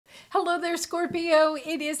Hello there, Scorpio.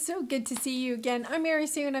 It is so good to see you again. I'm Mary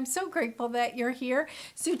Sue, and I'm so grateful that you're here.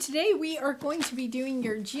 So today we are going to be doing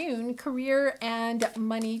your June career and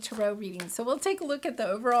money tarot reading. So we'll take a look at the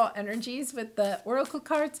overall energies with the oracle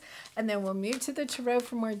cards, and then we'll move to the tarot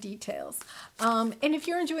for more details. And if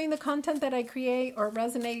you're enjoying the content that I create or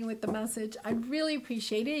resonating with the message, I'd really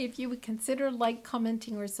appreciate it if you would consider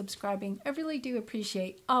commenting, or subscribing. I really do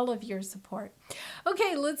appreciate all of your support.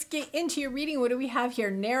 Okay, let's get into your reading. What do we have here?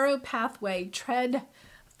 Narrow pathway, tread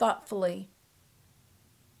thoughtfully.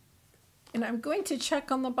 And I'm going to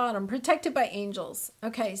check on the bottom, protected by angels.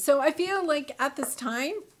 Okay, so I feel like at this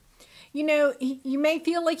time, you may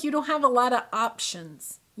feel like you don't have a lot of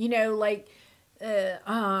options. The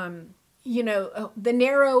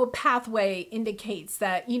narrow pathway indicates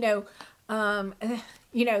that,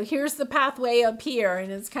 here's the pathway up here,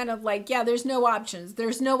 and it's kind of like, yeah, there's no options.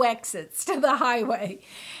 There's no exits to the highway.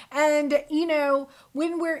 And,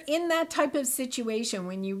 when we're in that type of situation,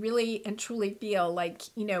 when you really and truly feel like,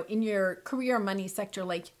 in your career money sector,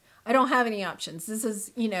 like, I don't have any options. This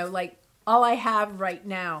is, all I have right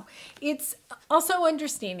now. It's also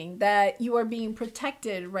understanding that you are being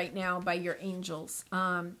protected right now by your angels.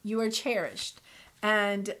 You are cherished.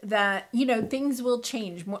 And that, things will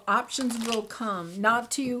change. More options will come.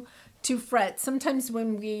 Not to fret. Sometimes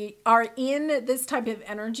when we are in this type of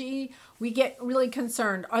energy, we get really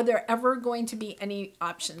concerned. Are there ever going to be any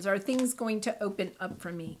options? Are things going to open up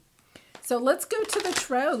for me? So let's go to the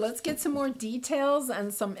tarot. Let's get some more details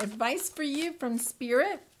and some advice for you from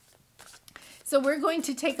Spirit. So we're going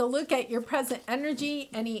to take a look at your present energy,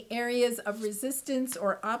 any areas of resistance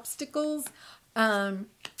or obstacles,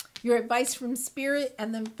 your advice from Spirit,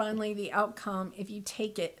 and then finally the outcome if you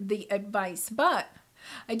take the advice. But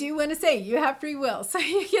I do want to say you have free will, so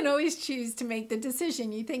you can always choose to make the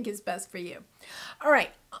decision you think is best for you. All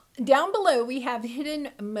right, down below we have hidden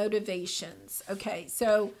motivations. Okay,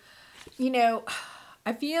 so,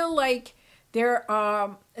 I feel like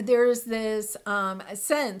there's this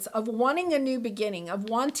sense of wanting a new beginning, of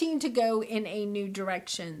wanting to go in a new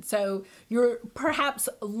direction. So you're perhaps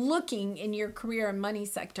looking in your career and money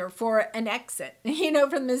sector for an exit,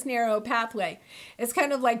 from this narrow pathway. It's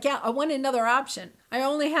kind of like, yeah, I want another option. I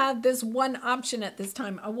only have this one option at this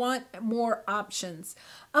time. I want more options.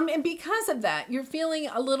 And because of that, you're feeling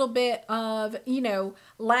a little bit of,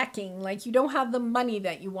 lacking, like you don't have the money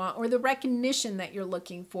that you want or the recognition that you're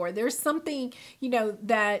looking for. There's something,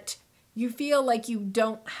 that you feel like you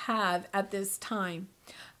don't have at this time.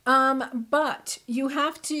 But you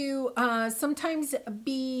have to sometimes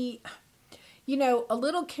be, a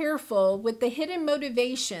little careful with the hidden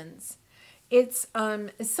motivations. It's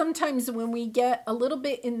sometimes when we get a little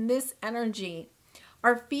bit in this energy,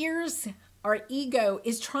 our fears, our ego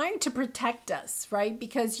is trying to protect us, right?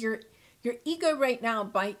 Because your ego right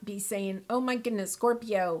now might be saying, oh my goodness,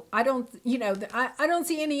 Scorpio, I don't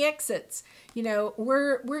see any exits.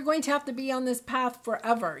 We're going to have to be on this path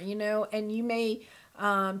forever, and you may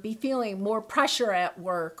be feeling more pressure at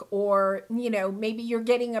work, or, maybe you're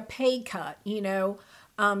getting a pay cut,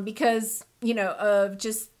 because, of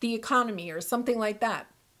just the economy or something like that.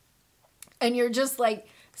 And you're just like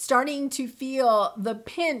starting to feel the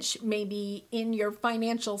pinch maybe in your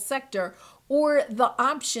financial sector or the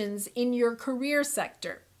options in your career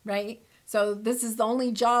sector, right? So this is the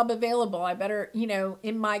only job available. I better,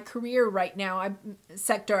 in my career right now, I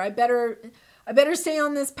better stay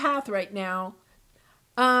on this path right now.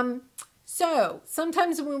 So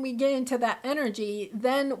sometimes when we get into that energy,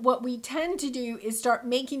 then what we tend to do is start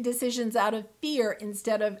making decisions out of fear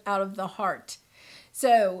instead of out of the heart.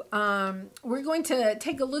 So we're going to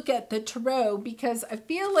take a look at the tarot, because I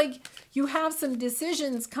feel like you have some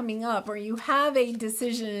decisions coming up, or you have a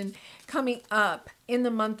decision coming up in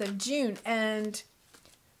the month of June, and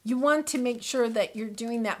you want to make sure that you're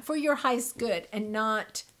doing that for your highest good and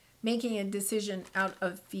not making a decision out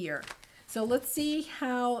of fear. So let's see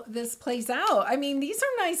how this plays out. I mean, these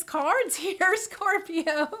are nice cards here,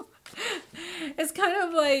 Scorpio. It's kind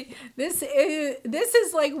of like this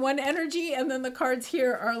is like one energy, and then the cards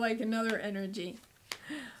here are like another energy.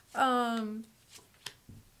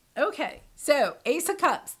 Okay, so Ace of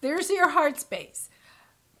Cups. There's your heart space.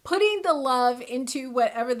 Putting the love into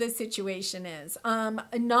whatever the situation is.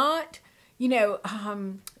 Not,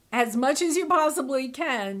 as much as you possibly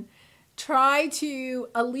can. Try to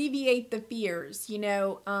alleviate the fears,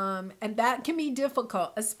 and that can be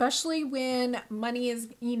difficult, especially when money is,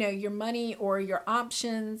 your money or your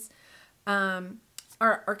options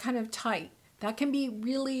are kind of tight. That can be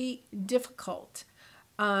really difficult.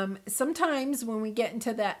 Sometimes when we get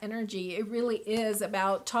into that energy, it really is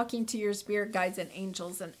about talking to your spirit guides and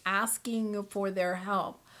angels and asking for their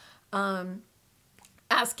help.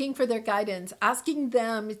 asking for their guidance, asking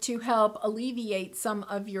them to help alleviate some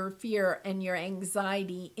of your fear and your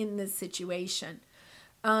anxiety in this situation.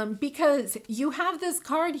 Because you have this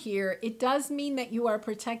card here, it does mean that you are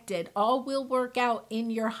protected. All will work out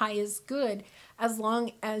in your highest good as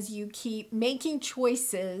long as you keep making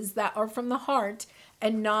choices that are from the heart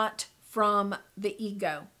and not from the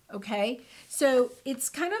ego. Okay, so it's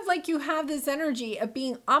kind of like you have this energy of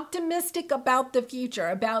being optimistic about the future,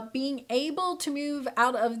 about being able to move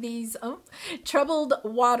out of these troubled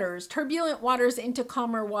waters, turbulent waters into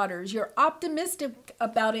calmer waters. You're optimistic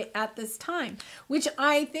about it at this time, which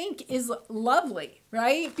I think is lovely,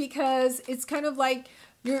 right? Because it's kind of like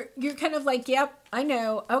you're kind of like, yep, I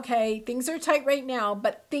know, okay, things are tight right now,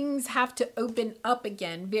 but things have to open up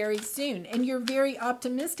again very soon. And you're very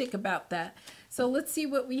optimistic about that. So let's see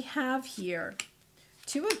what we have here.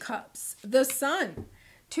 Two of Cups, the Sun,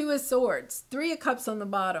 Two of Swords, Three of Cups on the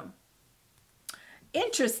bottom.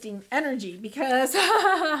 Interesting energy because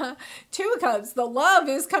Two of Cups, the love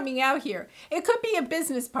is coming out here. It could be a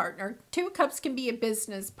business partner. Two of Cups can be a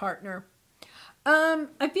business partner.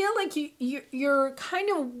 I feel like you're kind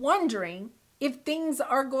of wondering if things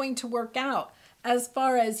are going to work out as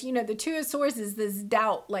far as, you know, the Two of Swords is this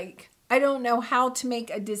doubt, like, I don't know how to make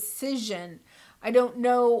a decision. I don't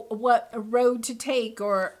know what road to take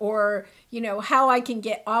or you know, how I can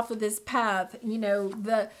get off of this path. You know,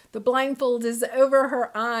 the blindfold is over her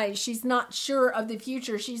eyes. She's not sure of the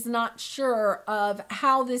future. She's not sure of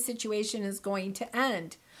how this situation is going to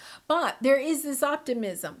end. But there is this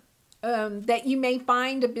optimism that you may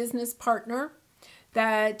find a business partner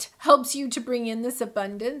that helps you to bring in this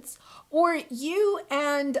abundance, or you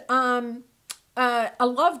and a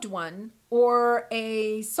loved one or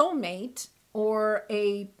a soulmate or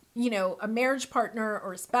a, you know, a marriage partner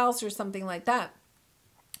or a spouse or something like that,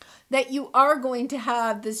 that you are going to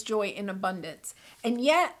have this joy in abundance. And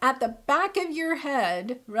yet at the back of your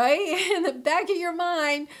head, right, in the back of your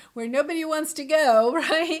mind where nobody wants to go,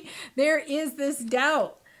 right, there is this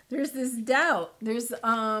doubt. There's this doubt. There's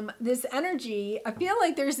this energy. I feel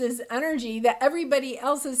like there's this energy that everybody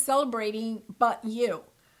else is celebrating but you.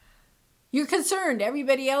 You're concerned.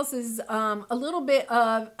 Everybody else is a little bit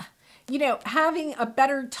of, you know, having a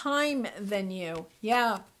better time than you.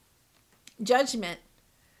 Yeah. Judgment.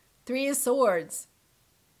 Three of Swords.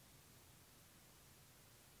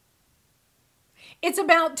 It's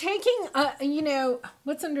about taking, you know,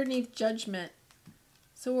 what's underneath Judgment?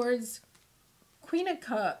 Swords, Queen of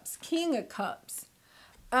Cups, King of Cups.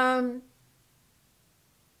 Yeah,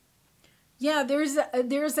 there's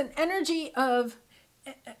an energy of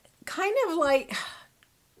kind of like,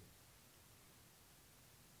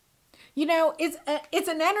 you know, it's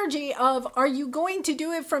an energy of, are you going to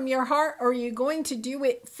do it from your heart or are you going to do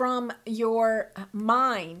it from your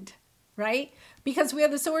mind, right? Because we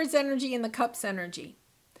have the Swords energy and the Cups energy.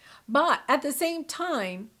 But at the same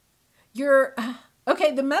time,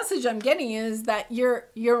 okay, the message I'm getting is that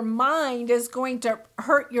your mind is going to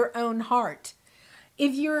hurt your own heart.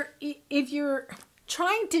 If you're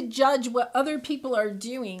trying to judge what other people are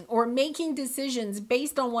doing or making decisions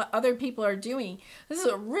based on what other people are doing, this is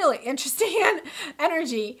a really interesting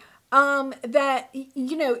energy, that,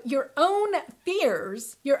 you know, your own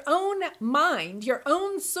fears, your own mind, your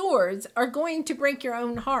own swords are going to break your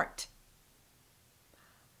own heart.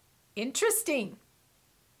 Interesting.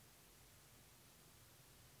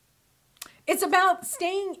 It's about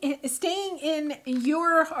staying in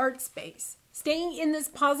your heart space. Staying in this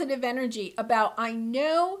positive energy about, I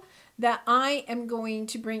know that I am going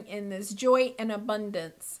to bring in this joy and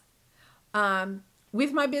abundance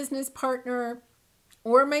with my business partner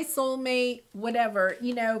or my soulmate, whatever.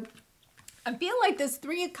 You know, I feel like this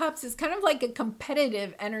Three of Cups is kind of like a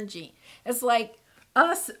competitive energy. It's like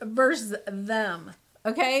us versus them,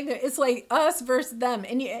 okay? It's like us versus them.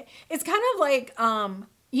 And it's kind of like,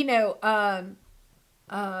 you know,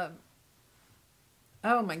 oh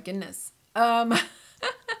my goodness. Oh,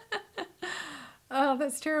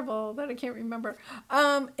 that's terrible that I can't remember.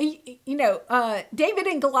 You know, David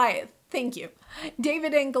and Goliath. Thank you.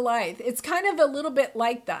 David and Goliath. It's kind of a little bit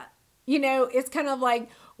like that. You know, it's kind of like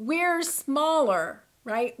we're smaller,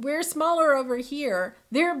 right? We're smaller over here.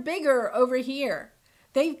 They're bigger over here.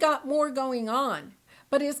 They've got more going on.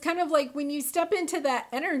 But it's kind of like when you step into that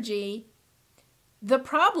energy, the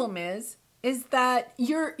problem is that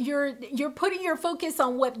you're putting your focus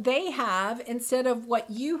on what they have instead of what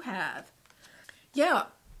you have. Yeah,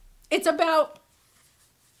 it's about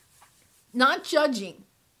not judging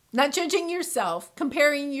yourself,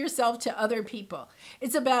 comparing yourself to other people.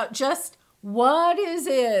 It's about just, what is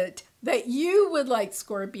it that you would like,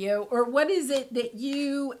 Scorpio? Or what is it that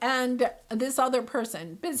you and this other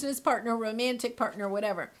person, business partner, romantic partner,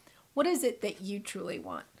 whatever, what is it that you truly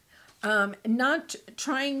want? Not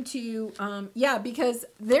trying to, yeah, because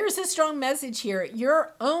there's a strong message here.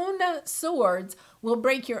 Your own swords will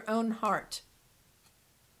break your own heart.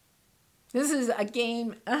 This is a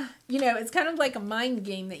game, you know, it's kind of like a mind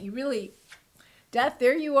game that you really, Death,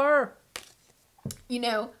 there you are. You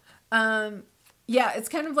know, yeah, it's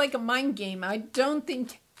kind of like a mind game. I don't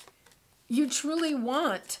think you truly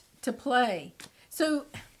want to play. So,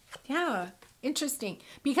 yeah, interesting.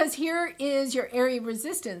 Because here is your area of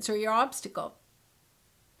resistance or your obstacle.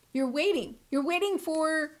 You're waiting. You're waiting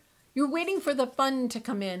for the fun to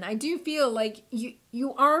come in. I do feel like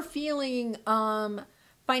you are feeling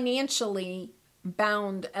financially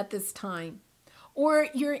bound at this time. Or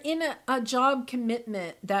you're in a job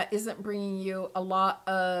commitment that isn't bringing you a lot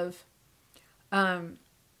of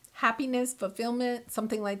happiness, fulfillment,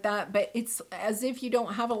 something like that. But it's as if you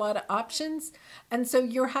don't have a lot of options. And so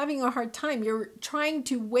you're having a hard time. You're trying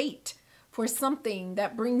to wait for something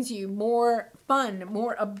that brings you more fun,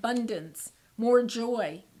 more abundance, more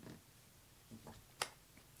joy.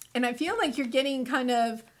 And I feel like you're getting kind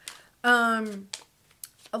of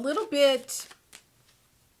a little bit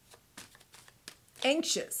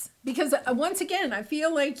anxious because once again, I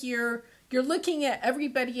feel like you're looking at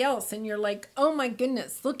everybody else and you're like, oh my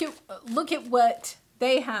goodness, look at what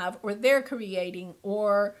they have or they're creating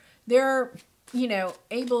or they're, you know,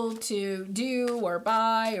 able to do or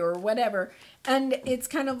buy or whatever. And it's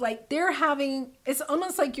kind of like they're having, it's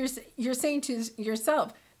almost like you're saying to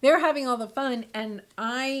yourself, they're having all the fun and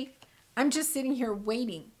I'm just sitting here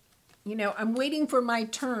waiting. You know, I'm waiting for my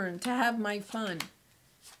turn to have my fun.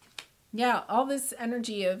 Yeah, all this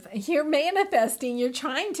energy of you're manifesting, you're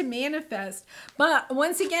trying to manifest. But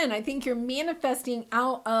once again, I think you're manifesting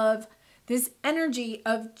out of this energy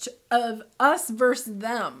of us versus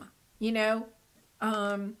them, you know,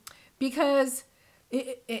 because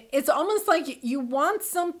it's almost like you want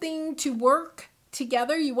something to work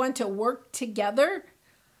together. You want to work together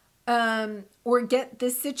or get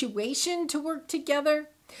this situation to work together.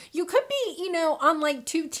 You could be, you know, on like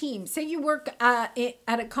two teams. Say you work at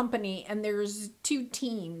a company and there's two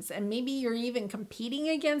teams and maybe you're even competing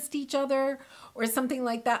against each other or something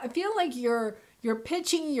like that. I feel like you're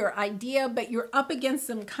pitching your idea, but you're up against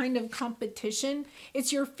some kind of competition.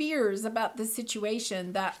 It's your fears about the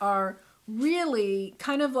situation that are really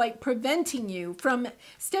kind of like preventing you from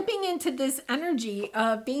stepping into this energy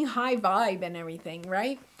of being high vibe and everything,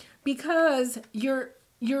 right? Because you're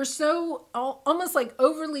so almost like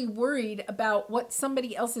overly worried about what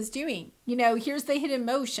somebody else is doing. You know, here's the hidden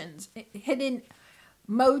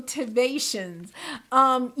motivations.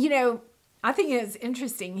 You know, I think it's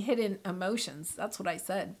interesting, hidden emotions. That's what I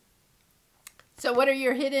said. So what are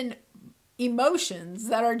your hidden emotions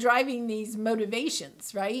that are driving these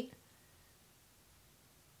motivations, right?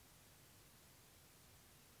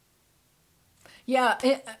 Yeah,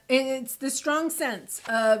 it's the strong sense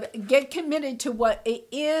of get committed to what it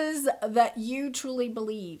is that you truly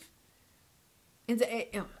believe.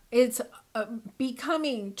 It's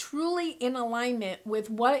becoming truly in alignment with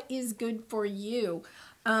what is good for you,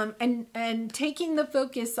 and taking the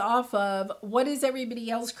focus off of what is everybody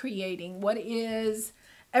else creating, what is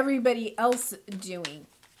everybody else doing,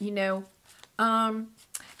 you know, and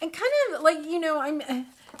kind of like, you know,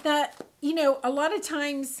 you know, a lot of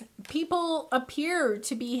times people appear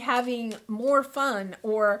to be having more fun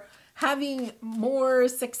or having more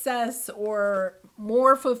success or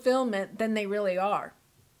more fulfillment than they really are,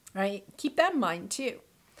 right? Keep that in mind too,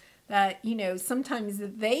 that, you know, sometimes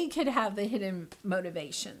they could have the hidden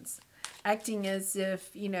motivations, acting as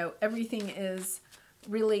if, you know, everything is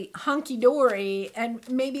really hunky-dory and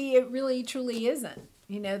maybe it really truly isn't.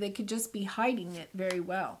 You know, they could just be hiding it very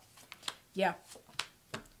well. Yeah.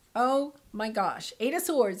 Oh my gosh. Eight of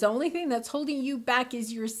Swords. The only thing that's holding you back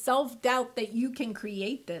is your self-doubt that you can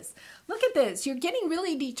create this. Look at this. You're getting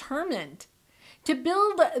really determined to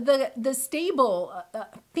build the stable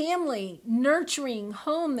family, nurturing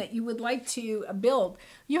home that you would like to build.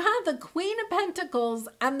 You have the Queen of Pentacles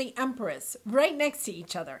and the Empress right next to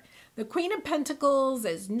each other. The Queen of Pentacles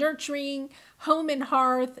is nurturing, home and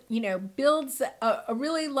hearth, you know, builds a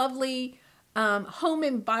really lovely home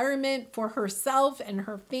environment for herself and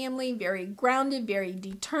her family, very grounded, very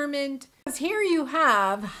determined. Here you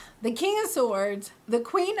have the King of Swords, the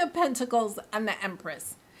Queen of Pentacles, and the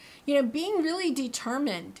Empress. You know, being really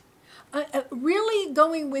determined, really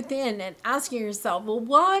going within and asking yourself, well,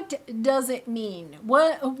 what does it mean?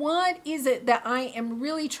 What is it that I am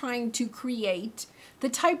really trying to create the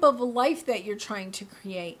type of life that you're trying to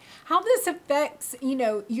create, how this affects,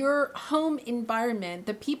 your home environment,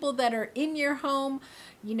 the people that are in your home,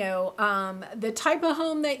 the type of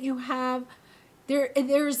home that you have.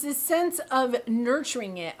 There's this sense of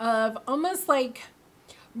nurturing it, of almost like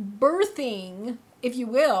birthing, if you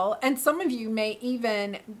will. And some of you may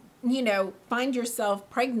even, find yourself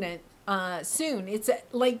pregnant soon. It's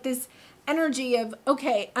like this energy of,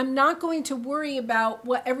 okay, I'm not going to worry about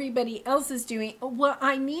what everybody else is doing. What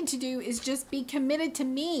I need to do is just be committed to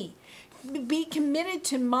me. Be committed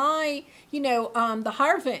to my, the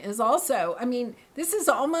Hierophant is also, this is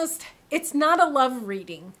almost, it's not a love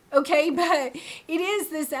reading, okay? But it is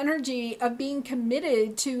this energy of being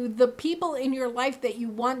committed to the people in your life that you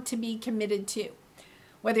want to be committed to.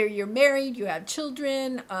 Whether you're married, you have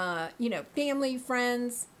children, family,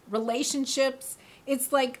 friends, relationships.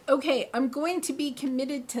 It's like, okay, I'm going to be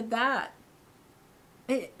committed to that.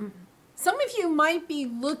 Some of you might be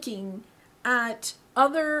looking at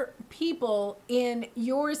other people in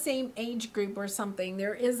your same age group or something.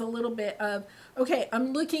 There is a little bit of, okay,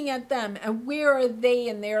 I'm looking at them and where are they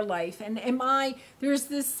in their life? And there's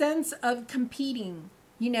this sense of competing,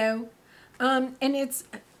 and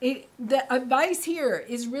the advice here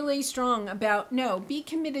is really strong about, no, be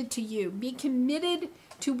committed to you. Be committed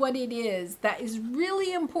to what it is that is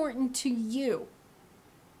really important to you.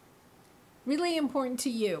 Really important to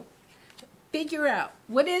you. Figure out,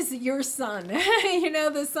 what is your sun?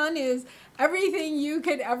 The sun is everything you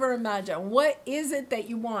could ever imagine. What is it that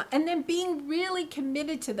you want? And then being really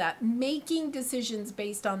committed to that, making decisions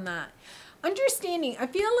based on that. Understanding, I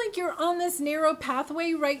feel like you're on this narrow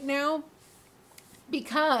pathway right now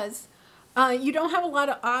because you don't have a lot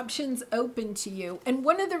of options open to you. And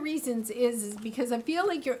one of the reasons is because I feel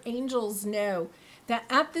like your angels know that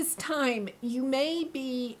at this time you may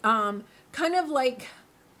be kind of like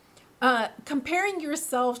comparing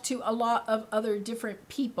yourself to a lot of other different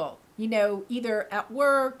people, either at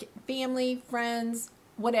work, family, friends,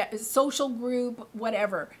 whatever, social group,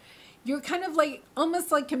 whatever. You're kind of like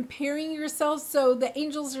almost like comparing yourself. So the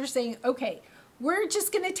angels are saying, okay, we're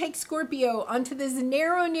just going to take Scorpio onto this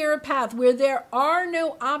narrow path where there are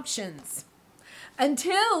no options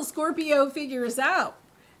until Scorpio figures out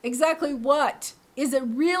exactly what is it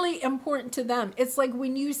really important to them. It's like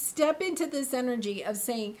when you step into this energy of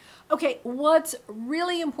saying, okay, what's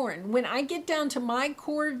really important? When I get down to my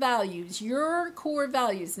core values, your core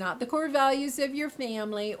values, not the core values of your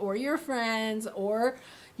family or your friends or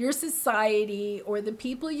your society or the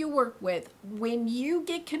people you work with, when you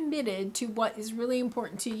get committed to what is really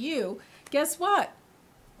important to you, guess what?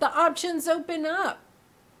 The options open up.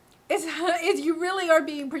 You really are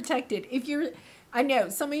being protected. I know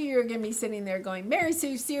some of you are going to be sitting there going, Mary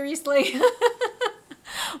Sue, seriously?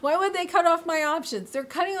 Why would they cut off my options? They're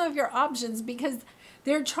cutting off your options because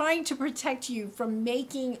they're trying to protect you from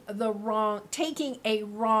taking a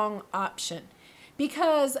wrong option.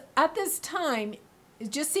 Because at this time,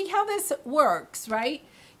 just see how this works, right?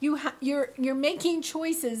 You're making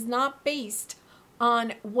choices not based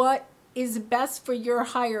on what is best for your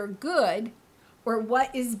higher good or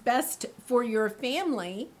what is best for your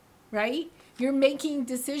family, right? You're making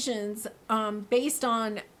decisions based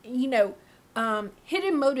on,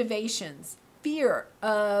 hidden motivations, fear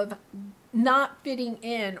of not fitting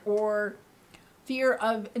in or fear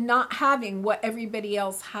of not having what everybody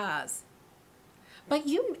else has. But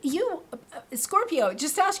you, Scorpio,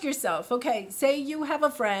 just ask yourself, okay, say you have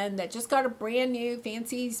a friend that just got a brand new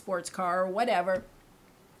fancy sports car or whatever.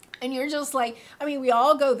 And you're just like, we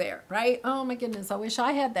all go there, right? Oh my goodness, I wish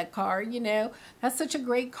I had that car, That's such a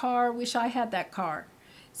great car, wish I had that car.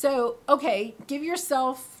 So, okay, give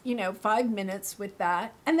yourself, 5 minutes with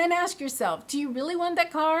that. And then ask yourself, do you really want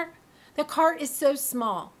that car? The car is so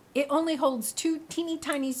small. It only holds 2 teeny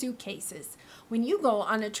tiny suitcases. When you go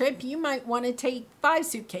on a trip, you might want to take 5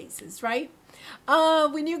 suitcases, right?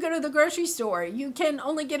 When you go to the grocery store, you can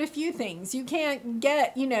only get a few things. You can't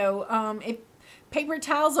get, if paper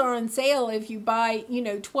towels are on sale, if you buy,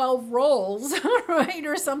 12 rolls, right,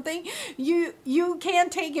 or something, you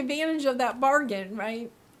can't take advantage of that bargain, right?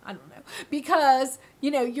 I don't know. Because,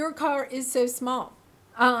 your car is so small.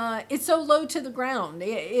 It's so low to the ground.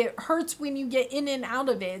 It hurts when you get in and out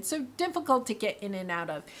of it. It's so difficult to get in and out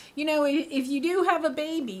of. If you do have a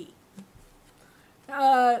baby,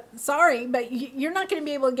 sorry, but you're not going to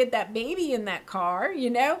be able to get that baby in that car,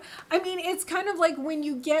 It's kind of like when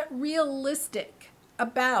you get realistic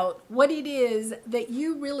about what it is that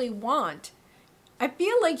you really want, I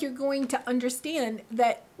feel like you're going to understand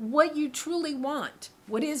that what you truly want,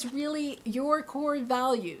 what is really your core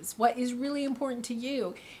values, what is really important to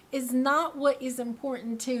you, is not what is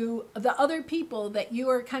important to the other people that you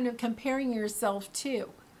are kind of comparing yourself to.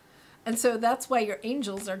 And so that's why your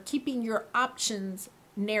angels are keeping your options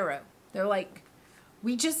narrow. They're like,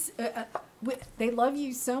 we just, they love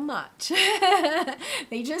you so much.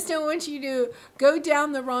 They just don't want you to go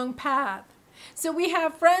down the wrong path. So we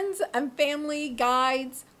have friends and family,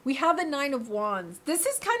 guides. We have the Nine of Wands. This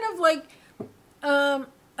is kind of like,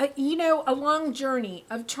 a long journey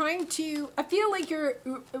of trying to, I feel like you're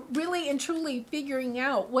really and truly figuring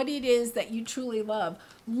out what it is that you truly love,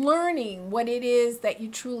 learning what it is that you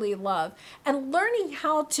truly love, and learning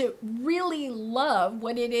how to really love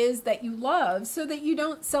what it is that you love so that you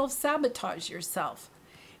don't self-sabotage yourself.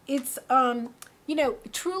 It's,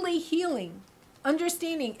 truly healing,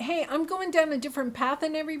 understanding, hey, I'm going down a different path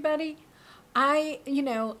than everybody. I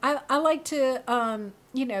like to,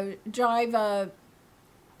 drive a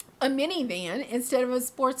minivan instead of a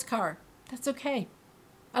sports car. That's okay.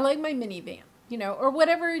 I like my minivan, or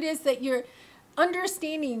whatever it is that you're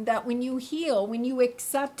understanding, that when you heal, when you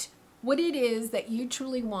accept what it is that you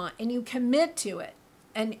truly want and you commit to it,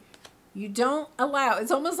 and you don't allow,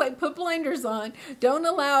 it's almost like put blinders on, don't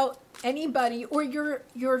allow anybody or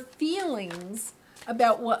your feelings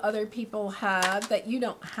about what other people have that you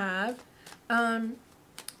don't have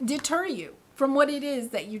deter you from what it is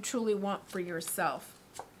that you truly want for yourself.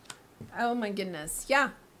 Oh my goodness. Yeah.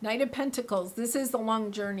 Knight of Pentacles. This is the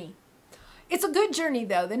long journey. It's a good journey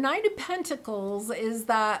though. The Knight of Pentacles is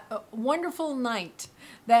that wonderful knight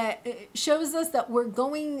that shows us that we're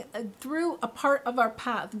going through a part of our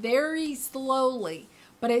path very slowly,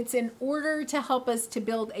 but it's in order to help us to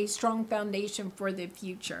build a strong foundation for the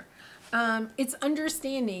future. It's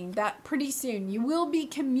understanding that pretty soon you will be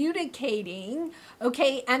communicating,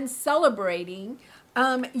 okay, and celebrating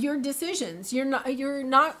your decisions. You're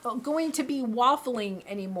not going to be waffling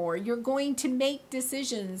anymore. You're going to make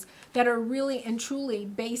decisions that are really and truly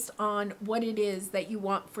based on what it is that you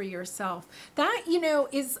want for yourself. That,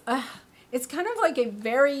 is it's kind of like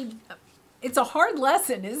it's a hard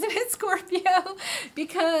lesson, isn't it, Scorpio?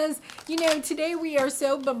 Because, today we are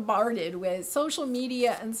so bombarded with social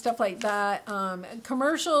media and stuff like that.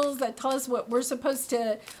 Commercials that tell us what we're supposed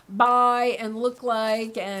to buy and look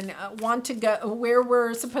like and want to go, where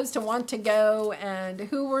we're supposed to want to go and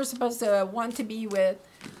who we're supposed to want to be with.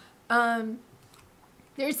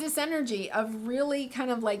 There's this energy of really kind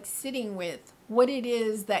of like sitting with what it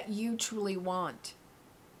is that you truly want.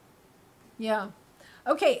 Yeah.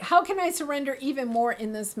 Okay, how can I surrender even more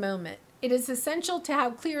in this moment? It is essential to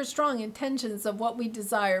have clear, strong intentions of what we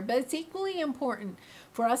desire, but it's equally important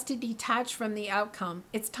for us to detach from the outcome.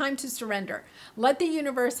 It's time to surrender. Let the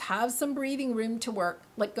universe have some breathing room to work.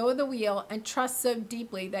 Let go of the wheel and trust so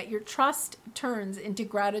deeply that your trust turns into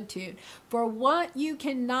gratitude for what you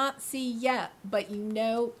cannot see yet, but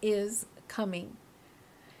is coming.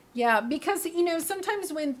 Yeah, because,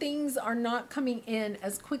 sometimes when things are not coming in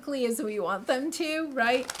as quickly as we want them to,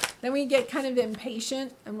 right? Then we get kind of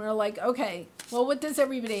impatient and we're like, okay, well, what does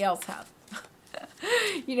everybody else have?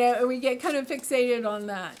 And we get kind of fixated on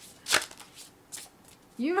that.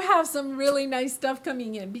 You have some really nice stuff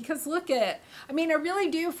coming in because look at, I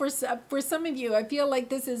really do for some of you, I feel like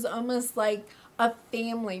this is almost like a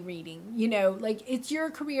family reading, like it's your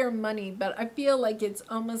career money, but I feel like it's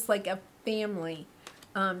almost like a family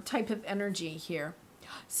type of energy here.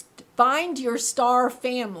 Find your star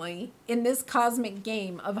family in this cosmic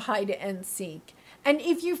game of hide and seek. And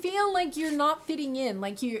if you feel like you're not fitting in,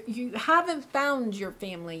 like you haven't found your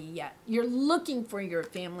family yet, you're looking for your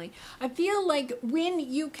family, I feel like when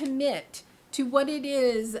you commit to what it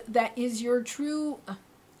is that is your true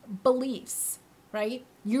beliefs, right?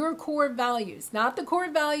 Your core values, not the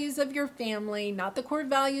core values of your family, not the core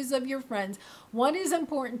values of your friends. What is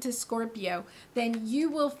important to Scorpio, then you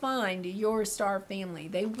will find your star family.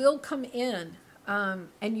 They will come in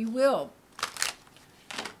and you will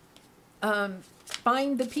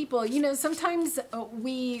find the people. Sometimes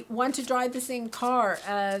we want to drive the same car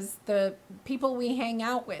as the people we hang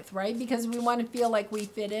out with, right? Because we want to feel like we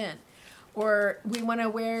fit in. Or we want to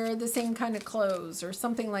wear the same kind of clothes or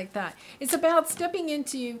something like that. It's about stepping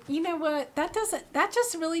into, what, that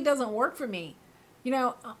just really doesn't work for me.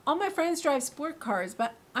 All my friends drive sport cars,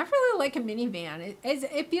 but I really like a minivan.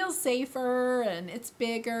 It feels safer and it's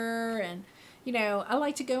bigger and, I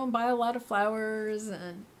like to go and buy a lot of flowers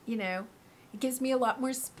and, it gives me a lot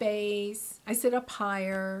more space. I sit up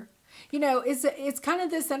higher. It's kind of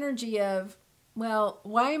this energy of, well,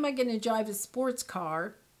 why am I going to drive a sports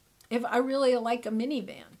car if I really like a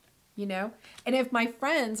minivan, And if my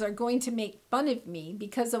friends are going to make fun of me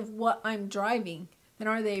because of what I'm driving, then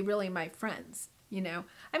are they really my friends? You know,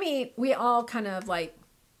 I mean, we all kind of like,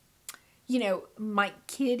 you know, might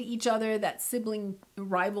kid each other, that sibling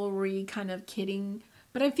rivalry kind of kidding.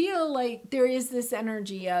 But I feel like there is this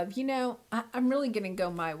energy of, you know, I'm really going to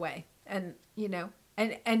go my way and, you know,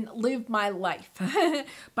 and live my life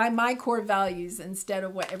by my core values instead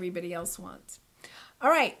of what everybody else wants. All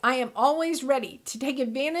right, I am always ready to take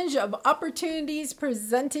advantage of opportunities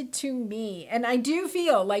presented to me. And I do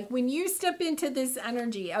feel like when you step into this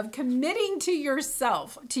energy of committing to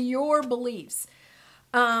yourself, to your beliefs,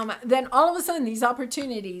 then all of a sudden these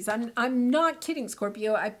opportunities, I'm not kidding,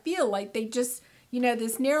 Scorpio, I feel like they just, you know,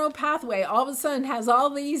 this narrow pathway all of a sudden has all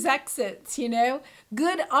these exits, you know,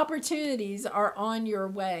 good opportunities are on your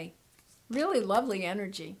way. Really lovely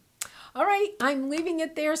energy. All right, I'm leaving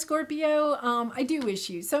it there, Scorpio. I do wish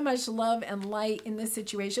you so much love and light in this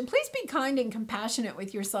situation. Please be kind and compassionate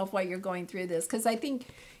with yourself while you're going through this, because I think,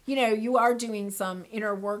 you know, you are doing some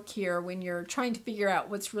inner work here when you're trying to figure out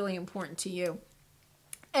what's really important to you.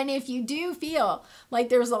 And if you do feel like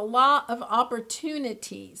there's a lot of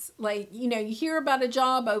opportunities, like, you know, you hear about a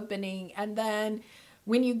job opening and then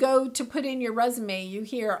when you go to put in your resume, you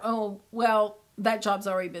hear, oh, well, that job's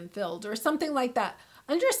already been filled or something like that.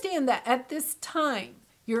 Understand that at this time,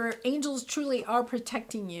 your angels truly are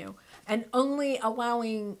protecting you and only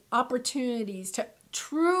allowing opportunities to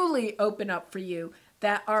truly open up for you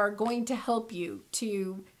that are going to help you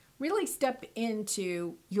to really step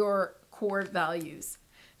into your core values.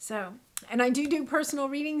 So, and I do personal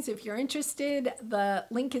readings. If you're interested, the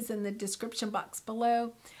link is in the description box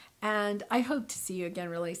below. And I hope to see you again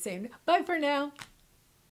really soon. Bye for now.